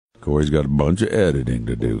Corey's got a bunch of editing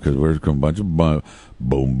to do because we're a bunch of boom,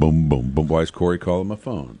 boom, boom, boom. Why is Corey calling my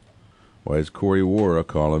phone? Why is Corey Wara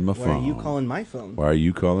calling my phone? Why are you calling my phone? Why are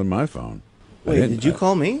you calling my phone? Wait, did you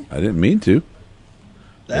call me? I didn't mean to.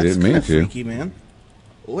 That's kind of freaky, man.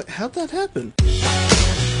 How'd that happen?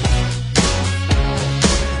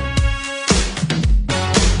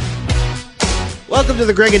 Welcome to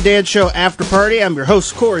the Greg and Dan Show After Party. I'm your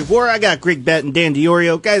host, Corey Wara. I got Greg Bett and Dan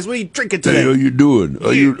DiOrio. Guys, what are you drinking today? Hey, how you doing? How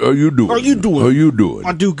you doing?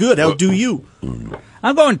 I'll do good. How do you?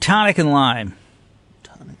 I'm going tonic and lime.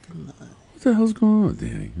 What the hell's going on,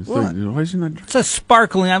 Danny? Why is he not drinking? It's a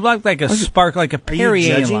sparkling. I like a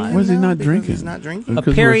Perrier lime. Why is he not drinking? He's not drinking? A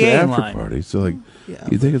Perrier after lime. party, so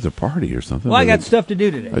you think it's a party or something. Well, I got stuff to do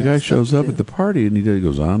today. A guy shows up at the party and he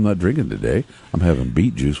goes, I'm not drinking today. I'm having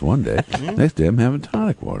beet juice one day. Next day I'm having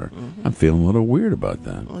tonic water. I'm feeling a little weird about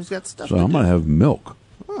that. Well, he's got stuff so I'm going to have milk.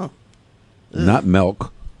 Oh. Not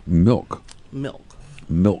milk. Milk. Milk.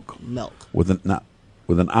 With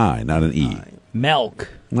an I, not an E. Milk.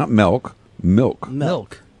 Not milk. Milk.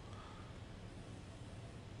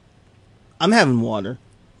 I'm having water.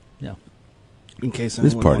 Yeah. In case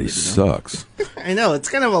this party sucks. I know, it's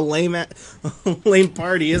kind of a lame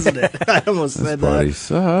party, isn't it? I almost said that. This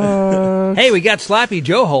party sucks. Hey, we got Sloppy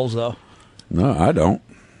Joe holes though. No, I don't.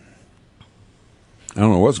 I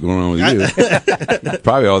don't know what's going on with you.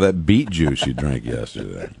 Probably all that beet juice you drank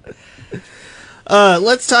yesterday.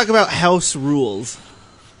 Let's talk about house rules.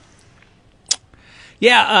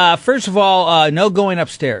 Yeah, first of all, no going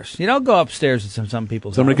upstairs. You don't go upstairs at some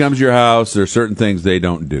people's Somebody house. comes to your house, there are certain things they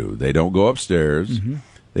don't do. They don't go upstairs. Mm-hmm.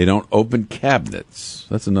 They don't open cabinets.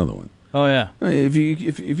 That's another one. Oh, yeah.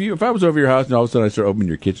 If I was over your house and all of a sudden I start opening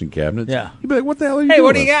your kitchen cabinets, you'd be like, what the hell are you doing? Hey,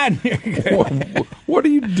 what do you got in here? What are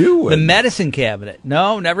you doing? The medicine cabinet.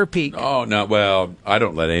 No, never peek. Oh, no. Well, I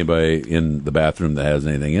don't let anybody in the bathroom that has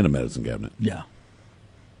anything in a medicine cabinet. Yeah.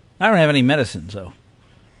 I don't have any medicine, so.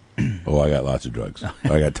 Oh, I got lots of drugs.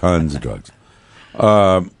 I got tons of drugs.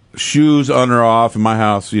 Shoes on or off in my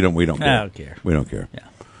house, we don't care. I don't care. We don't care.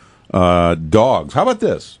 Yeah. Dogs. How about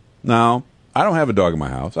this? Now, I don't have a dog in my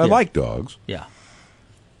house. I like dogs. Yeah.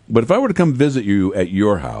 But if I were to come visit you at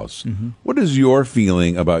your house, what is your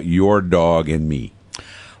feeling about your dog and me?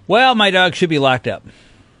 Well, my dog should be locked up.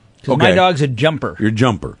 Because my dog's a jumper. You're a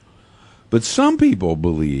jumper. But some people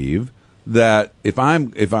believe that if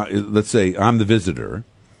let's say I'm the visitor,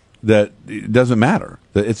 that it doesn't matter.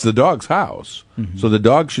 That it's the dog's house. So the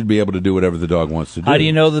dog should be able to do whatever the dog wants to do. How do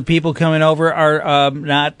you know the people coming over are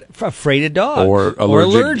not afraid of dogs? Or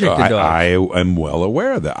allergic to dogs? I am well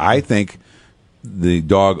aware of that. I think the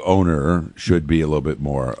dog owner should be a little bit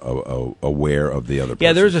more aware of the other person.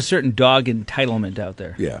 Yeah, there's a certain dog entitlement out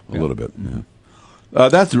there. Yeah, a little bit. Yeah.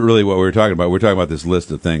 That's really what we were talking about. We're talking about this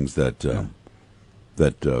list of things that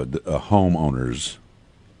homeowners.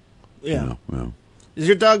 Yeah. Is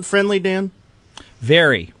your dog friendly, Dan?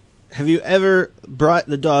 Very. Have you ever brought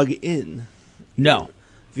the dog in? No.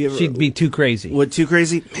 She'd be too crazy. Would too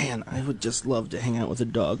crazy? Man, I would just love to hang out with a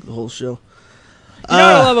dog the whole show. You know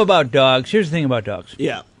what I love about dogs? Here's the thing about dogs.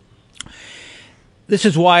 Yeah. This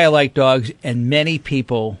is why I like dogs, and many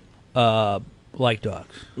people like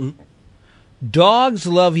dogs. Mm-hmm. Dogs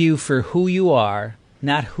love you for who you are,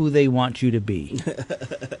 not who they want you to be.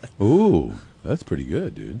 Ooh, that's pretty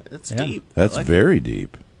good, dude. That's deep. That's very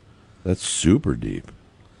deep. That's super deep.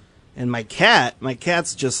 And my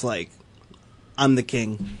cat's just like, I'm the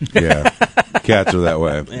king. Yeah, cats are that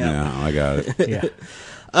way. Yeah, I got it.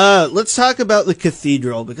 Yeah. Let's talk about the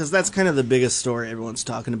cathedral, because that's kind of the biggest story everyone's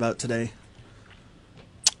talking about today.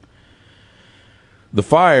 The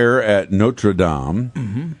fire at Notre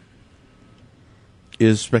Dame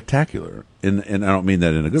is spectacular, and I don't mean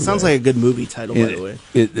that in a good way. Sounds like a good movie title, by the way.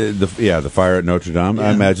 The fire at Notre Dame. Yeah.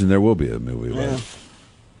 I imagine there will be a movie about it.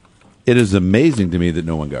 It is amazing to me that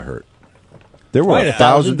no one got hurt. There were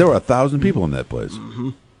 1,000. There were 1,000 people in that place. Mm-hmm.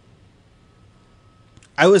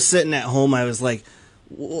 I was sitting at home. I was like,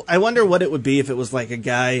 I wonder what it would be if it was like a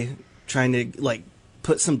guy trying to like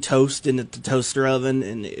put some toast in the toaster oven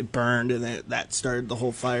and it burned and that started the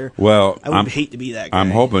whole fire. Well, I would hate to be that guy. I'm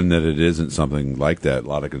hoping that it isn't something like that. A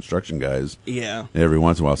lot of construction guys. Yeah. Every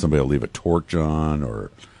once in a while, somebody will leave a torch on or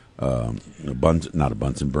not a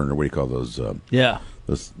Bunsen burner. What do you call those?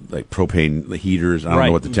 Those like propane heaters. I don't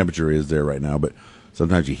know what the temperature is there right now, but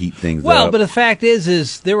sometimes you heat things up. Well, but the fact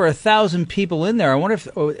is there were 1,000 people in there. I wonder if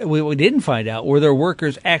we didn't find out. Were there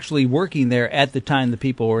workers actually working there at the time the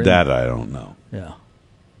people were in there? That I don't know. Yeah.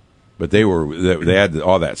 But they had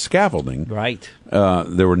all that scaffolding. Right.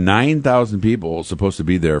 There were 9,000 people supposed to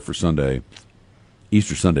be there for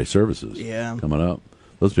Easter Sunday services. Yeah. Coming up.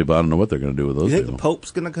 Those people, I don't know what they're going to do with those You think people. the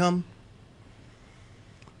Pope's going to come?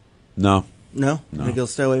 No. No? I think he'll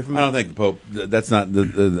stay away from it? I don't think the Pope. That's not. I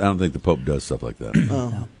don't think the Pope does stuff like that.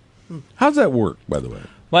 Oh. How's that work, by the way?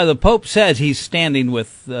 Well, the Pope says he's standing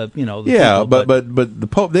with, the Yeah, people, but the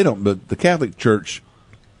Pope, they don't. But the Catholic Church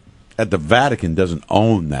at the Vatican doesn't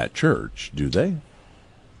own that church, do they?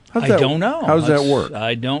 I don't know. How does that work?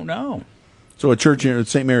 I don't know. So a church in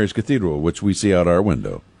St. Mary's Cathedral, which we see out our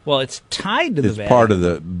window, Well, it's tied to the is Vatican. part of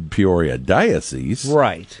the Peoria Diocese,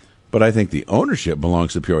 Right. But I think the ownership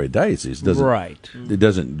belongs to Peoria Diocese. Right. It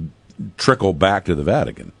doesn't trickle back to the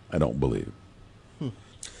Vatican. I don't believe.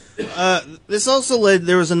 This also led.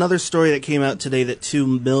 There was another story that came out today that 2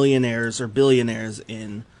 millionaires or billionaires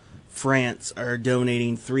in France are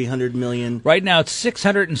donating $300 million. Right now, it's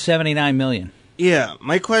 $679 million. Yeah,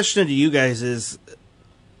 my question to you guys is,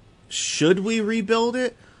 should we rebuild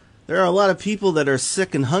it? There are a lot of people that are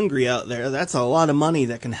sick and hungry out there. That's a lot of money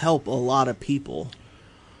that can help a lot of people.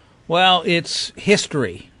 Well, it's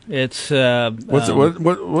history. It's What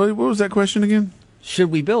was that question again?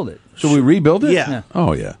 should we build it? Should we rebuild it? Yeah.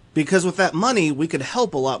 Oh, yeah. Because with that money, we could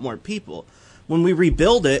help a lot more people. When we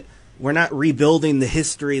rebuild it, we're not rebuilding the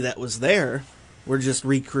history that was there. We're just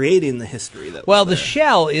recreating the history that was Well, there. the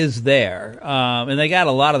shell is there, and they got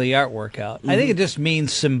a lot of the artwork out. I think it just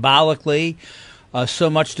means symbolically so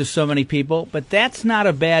much to so many people, but that's not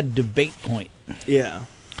a bad debate point. Yeah.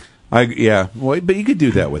 Yeah. Well, but you could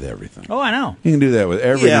do that with everything. Oh, I know. You can do that with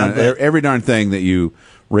Yeah, but- every darn thing that you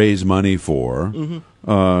raise money for.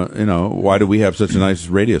 Why do we have such a nice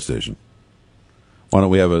radio station? Why don't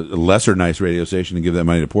we have a lesser nice radio station and give that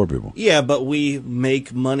money to poor people? Yeah, but we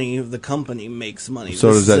make money. The company makes money. So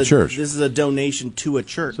does is that church. This is a donation to a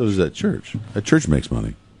church. So does that church. That church makes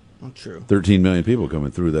money. Not true. 13 million people coming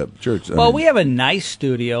through that church. Well, we have a nice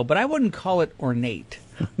studio, but I wouldn't call it ornate.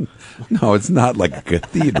 No, it's not like a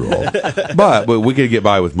cathedral. but we could get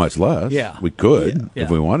by with much less. Yeah. We could Yeah. if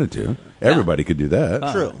we wanted to. Everybody could do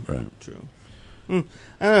that. True. Right. True. I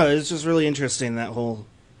don't know. It's just really interesting, that whole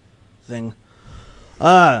thing.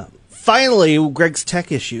 Finally, Greg's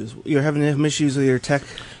tech issues. You're having issues with your tech?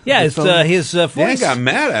 Yeah, phone? his Dan voice. got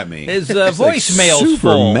mad at me. His He's like voicemail's super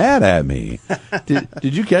full. mad at me.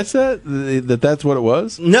 Did you catch that? That's what it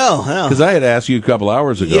was? No. Because I had asked you a couple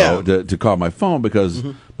hours ago Yeah. to call my phone because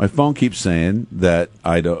my phone keeps saying that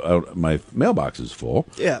my mailbox is full.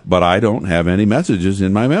 Yeah. But I don't have any messages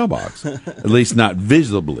in my mailbox, at least not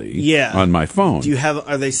visibly. Yeah. On my phone.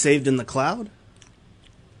 Are they saved in the cloud?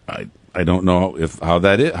 I don't know how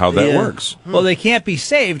that Yeah. works. Well, they can't be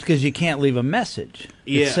saved because you can't leave a message.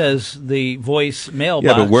 Yeah. It says the voice mailbox.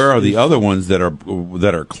 Yeah, but where are the other ones that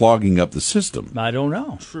are clogging up the system? I don't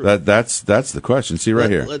know. That's the question. See right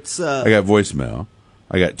here. Let's. I got voicemail.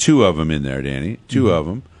 I got 2 of them in there, Danny. 2 of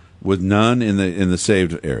them with none in the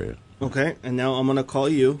saved area. Okay, and now I'm gonna call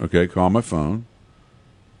you. Okay, call my phone.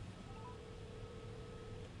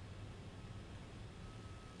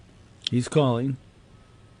 He's calling.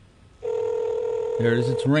 There it is.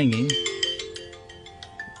 It's ringing.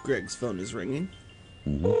 Greg's phone is ringing.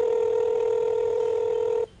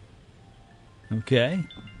 Okay.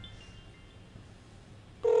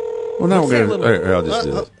 Well, now Let's we're say a gonna. little- I'll just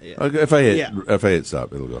do it. yeah. Okay, if I hit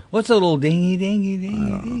stop, it'll go. What's a little dingy, dingy,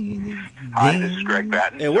 dingy, dingy, dingy? Hi, this is Greg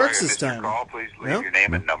Batten. It works Sorry I this missed your time. Call. Please leave No? your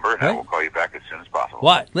name and number, and I Right. will call you back as soon as possible.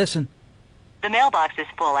 What? Listen. The mailbox is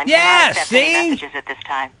full and Yeah, cannot accept any see? messages at this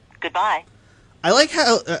time. Goodbye. I like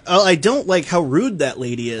how. I don't like how rude that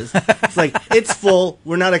lady is. It's like, it's full.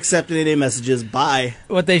 We're not accepting any messages. Bye.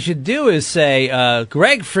 What they should do is say,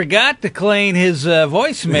 Greg forgot to clean his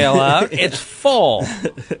voicemail out. It's full.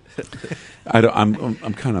 I'm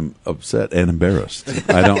kind of upset and embarrassed.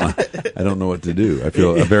 I don't know what to do. I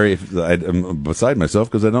feel I'm beside myself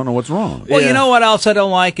because I don't know what's wrong. Well, Yeah. you know what else I don't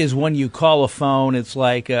like is when you call a phone, it's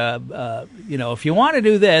like, if you want to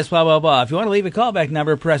do this, blah, blah, blah. If you want to leave a callback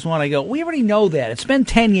number, press 1. I go, we already know that. It's been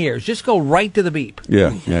 10 years. Just go right to the beep.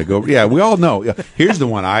 Yeah, we all know. Yeah. Here's the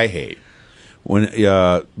one I hate. When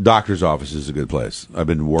doctor's office is a good place. I've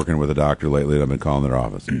been working with a doctor lately, and I've been calling their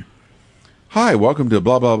office. Hi, welcome to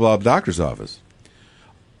blah blah blah doctor's office.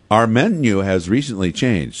 Our menu has recently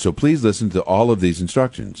changed, so please listen to all of these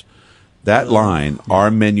instructions. That line,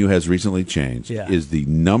 our menu has recently changed, Yeah. is the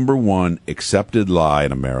number one accepted lie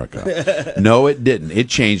in America. No, it didn't. It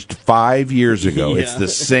changed 5 years ago. Yeah. It's the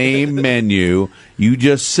same menu. You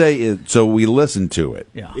just say it, so we listen to it.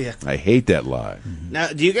 Yeah. Yeah. I hate that lie. Now,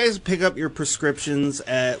 do you guys pick up your prescriptions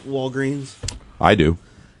at Walgreens? I do.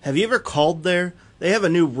 Have you ever called there? They have a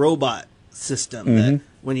new robot system that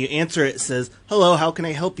when you answer it says, "Hello, how can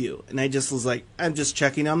I help you?" And I just was like, "I'm just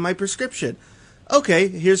checking on my prescription." Okay,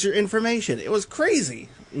 here's your information. It was crazy.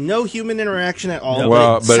 No human interaction at all.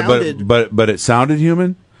 Well, but it sounded, but it sounded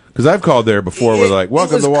human. Because I've called there before. We're like,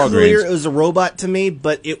 welcome to Walgreens. Clear it was a robot to me,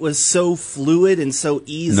 but it was so fluid and so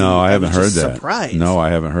easy. No, I haven't heard that. Surprised. No, I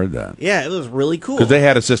haven't heard that. Yeah, it was really cool. Because they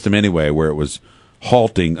had a system anyway where it was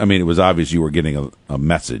halting. I mean, it was obvious you were getting a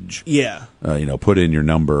message. Yeah. Put in your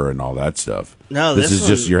number and all that stuff. No, this is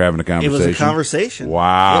just you're having a conversation. It was a conversation.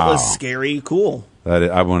 Wow. It was scary cool.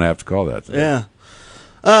 I won't have to call that. Yeah.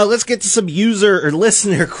 Let's get to some user or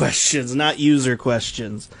listener questions, not user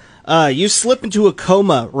questions. You slip into a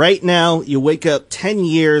coma right now. You wake up 10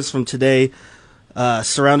 years from today,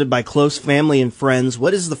 surrounded by close family and friends.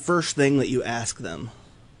 What is the first thing that you ask them?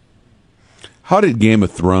 How did Game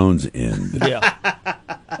of Thrones end? Yeah.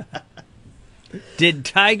 Did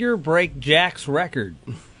Tiger break Jack's record?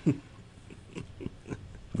 What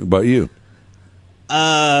about you?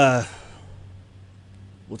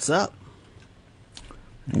 What's up?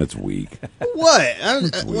 That's weak. What?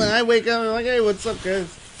 When I wake up, I'm like, hey, what's up, guys?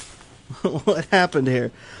 What happened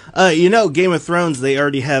here? Game of Thrones, they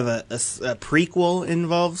already have a prequel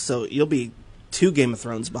involved, so you'll be 2 Game of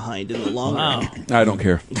Thrones behind in the long run. I don't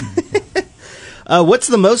care. What's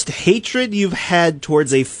the most hatred you've had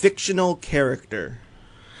towards a fictional character?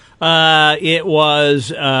 It was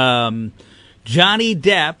Johnny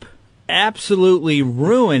Depp absolutely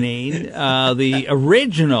ruining the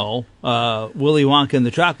original Willy Wonka and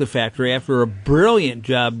the Chocolate Factory after a brilliant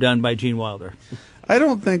job done by Gene Wilder. I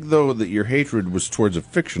don't think, though, that your hatred was towards a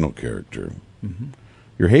fictional character.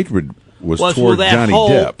 Your hatred was toward Johnny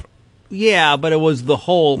Depp. Yeah, but it was the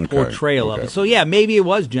whole portrayal of it. So, yeah, maybe it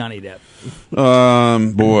was Johnny Depp.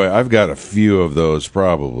 Boy, I've got a few of those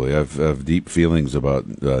probably. I have deep feelings about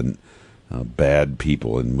bad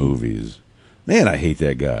people in movies. Man, I hate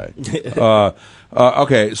that guy.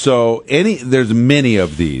 Okay, so there's many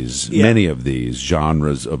of these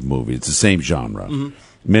genres of movies. It's the same genre.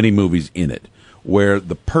 Many movies in it where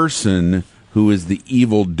the person who is the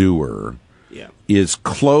evildoer is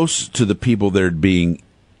close to the people they're being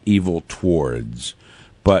evil towards,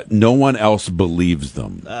 but no one else believes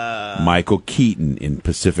them. Michael Keaton in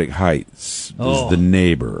Pacific Heights is the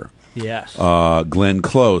neighbor. Yes. Glenn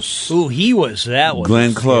Close. Ooh, that one.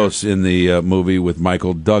 Glenn Close in the movie with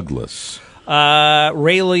Michael Douglas.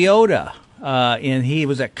 Ray Liotta, and he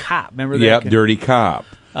was a cop. Remember that? Yep, Dirty Cop.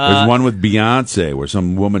 There's one with Beyonce where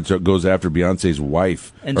some woman goes after Beyonce's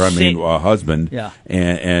wife, husband,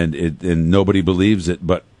 and nobody believes it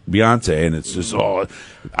but Beyonce, and it's just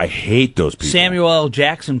I hate those people. Samuel L.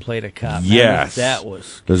 Jackson played a cop. Yes, that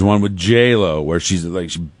was. There's one with J-Lo where she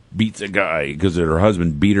beats a guy because her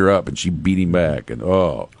husband beat her up and she beat him back, and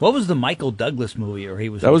what was the Michael Douglas movie? Or he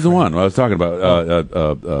was that was the one I was talking about.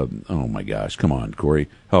 Oh my gosh, come on, Corey,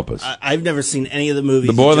 help us. I've never seen any of the movies.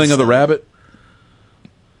 The boiling of the rabbit.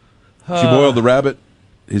 She boiled the rabbit,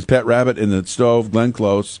 his pet rabbit, in the stove. Glenn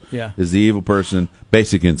Close is the evil person.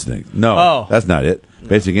 Basic Instinct. No, that's not it.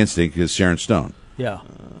 Basic Instinct is Sharon Stone. Yeah.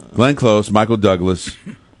 Glenn Close, Michael Douglas.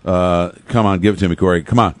 Come on, give it to me, Corey.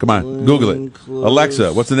 Come on. Google it. Close.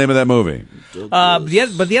 Alexa, what's the name of that movie? But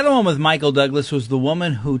the other one with Michael Douglas was the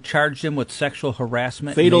woman who charged him with sexual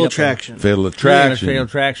harassment. Fatal Attraction. Fatal Attraction. Fatal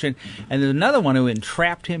Attraction. And there's another one who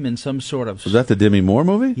entrapped him in some sort of... Was that the Demi Moore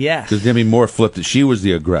movie? Yes. Because Demi Moore flipped it. She was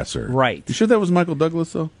the aggressor. Right. You sure that was Michael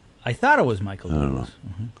Douglas, though? I thought it was Michael Douglas. I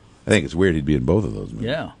don't know. I think it's weird he'd be in both of those movies.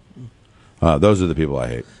 Yeah. Those are the people I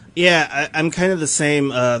hate. Yeah, I'm kind of the same.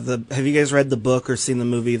 Have you guys read the book or seen the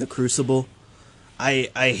movie The Crucible?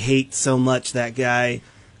 I hate so much that guy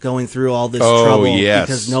going through all this trouble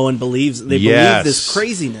because no one believes. They believe this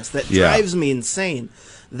craziness that drives me insane.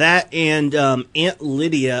 That and Aunt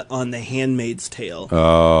Lydia on The Handmaid's Tale.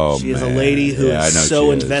 Oh, she is a lady who is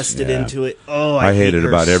so invested into it. Oh, I hate it her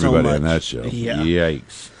about so everybody much. on that show. Yeah.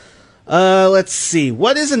 Yikes. Let's see.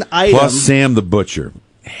 What is an item? Plus Sam the Butcher.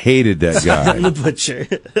 Hated that guy. The Butcher.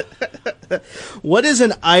 What is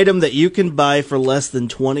an item that you can buy for less than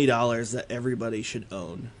 $20 that everybody should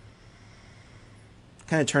own?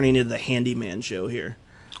 Kind of turning into the handyman show here.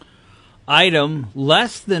 Item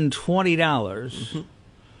less than $20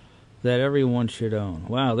 that everyone should own.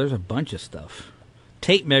 Wow, there's a bunch of stuff.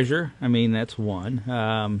 Tape measure. I mean, that's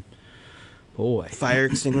one. Boy. Fire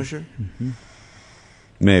extinguisher?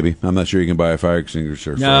 Maybe. I'm not sure you can buy a fire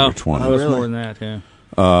extinguisher for under 20. No, it's more than that, yeah.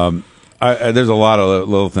 There's a lot of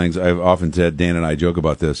little things. I've often said, Dan and I joke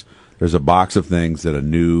about this. There's a box of things that a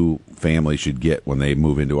new family should get when they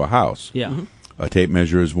move into a house. Yeah. A tape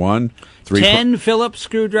measure is one. 10 Phillips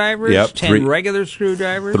screwdrivers, Yep, 10 regular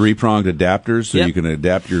screwdrivers. 3-pronged adapters so you can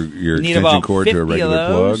adapt your extension cord to a regular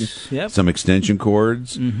plug. Yep. Some extension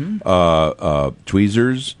cords,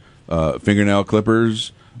 tweezers, fingernail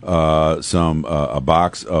clippers, some a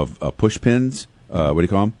box of push pins. What do you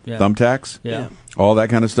call them? Yeah. Thumbtacks. Yeah. All that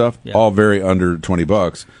kind of stuff. Yeah. All very under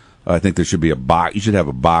 $20. I think there should be a box. You should have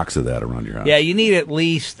a box of that around your house. Yeah, you need at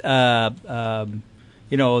least, the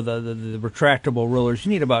retractable rulers.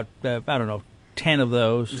 You need about, 10 of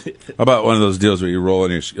those. How about one of those deals where you roll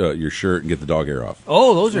in your shirt and get the dog hair off?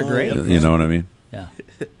 Oh, those are great. You know what I mean? Yeah.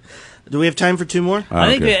 Do we have time for 2 more? I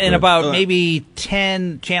think Okay, in good. about maybe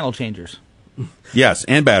 10 channel changers. Yes,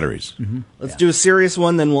 and batteries. Let's do a serious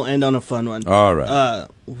one, then we'll end on a fun one. All right.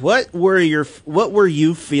 What were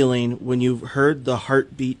you feeling when you heard the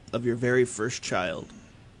heartbeat of your very first child?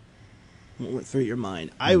 What went through your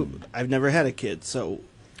mind? I've never had a kid, so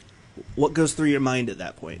what goes through your mind at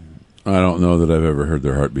that point? I don't know that I've ever heard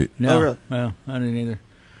their heartbeat. No, Oh, really? well, I didn't either.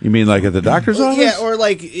 You mean like at the doctor's office? Yeah, or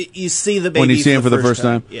like you see the baby when you see him for the first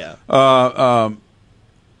time? Yeah.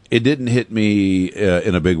 It didn't hit me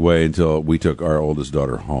in a big way until we took our oldest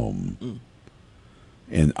daughter home,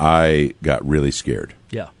 and I got really scared.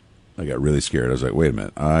 Yeah. I got really scared. I was like, "Wait a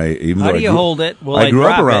minute!" How do you hold it? Will I grew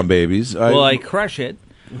up drop around it? babies. Will I crush it?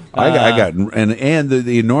 I got and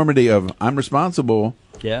the enormity of I'm responsible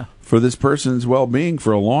Yeah. for this person's well-being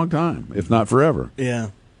for a long time, if not forever. Yeah.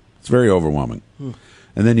 It's very overwhelming.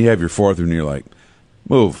 And then you have your fourth, and you're like,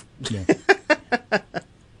 "Move." Yeah.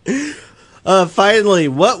 Finally,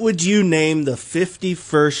 what would you name the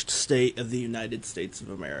 51st state of the United States of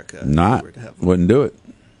America? if Not you were to have- wouldn't do it.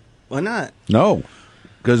 Why not? No,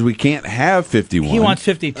 because we can't have 51. He wants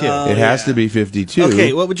 52. It has to be 52.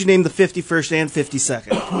 Okay, what would you name the 51st and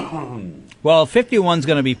 52nd? Well, 51's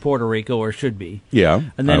going to be Puerto Rico, or should be. Yeah.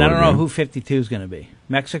 And then I would don't know agree. who 52 is going to be.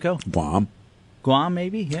 Mexico? Guam. Guam,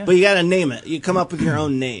 maybe? Yeah. But you got to name it. You come up with your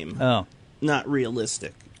own name. Oh. Not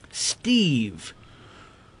realistic. Steve.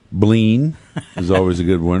 Bleen is always a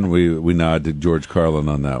good one. We nod to George Carlin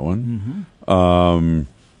on that one.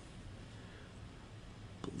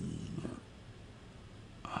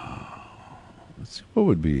 Let's see, what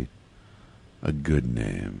would be a good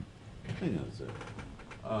name? Hang on a second.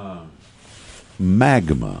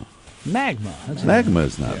 Magma. Magma. That's Magma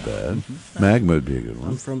is not bad. Magma would be a good I'm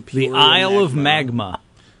one. from the Peoria, Isle of Magma.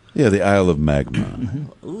 Yeah, the Isle of Magma.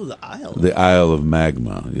 Ooh, the Isle. The Isle of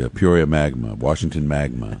Magma. Yeah, Peoria Magma. Washington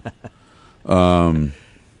Magma. I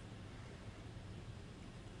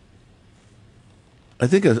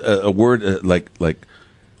think a word like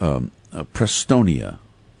Prestonia.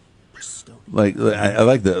 Like I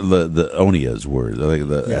like the Onia's word. I like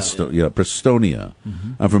the Prestonia.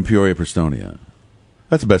 I'm from Peoria, Prestonia.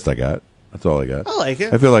 That's the best I got. That's all I got. I like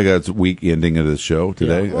it. I feel like that's a weak ending of this show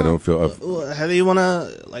today. Yeah. I don't feel. How do you want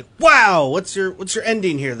to Wow, what's your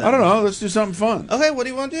ending here then? I don't know. Let's do something fun. Okay, what do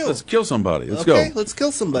you want to do? Let's kill somebody. Let's okay, go. let's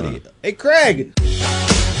kill somebody. Hey, Craig.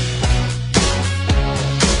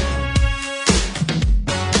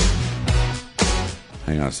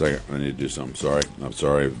 Hang on a second. I need to do something. Sorry. I'm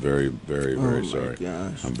sorry. Very, very, very sorry.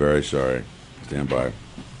 Gosh. I'm very sorry. Stand by.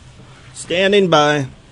 Standing by.